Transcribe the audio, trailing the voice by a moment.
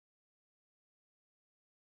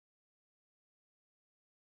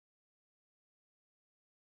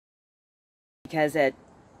because at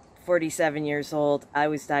 47 years old, I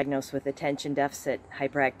was diagnosed with attention deficit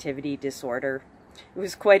hyperactivity disorder. It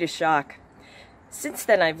was quite a shock. Since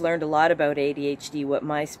then, I've learned a lot about ADHD, what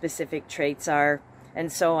my specific traits are,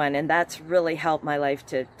 and so on, and that's really helped my life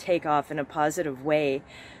to take off in a positive way.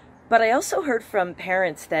 But I also heard from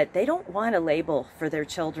parents that they don't want a label for their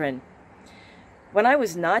children. When I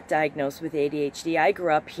was not diagnosed with ADHD, I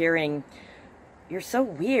grew up hearing, "You're so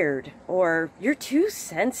weird," or "You're too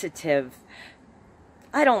sensitive."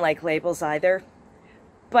 I don't like labels either,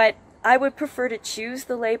 but I would prefer to choose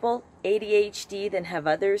the label ADHD than have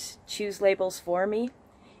others choose labels for me.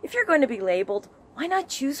 If you're going to be labeled, why not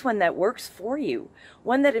choose one that works for you?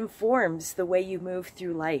 One that informs the way you move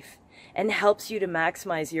through life and helps you to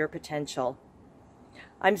maximize your potential.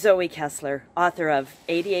 I'm Zoe Kessler, author of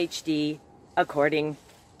ADHD According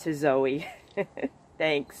to Zoe.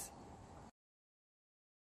 Thanks.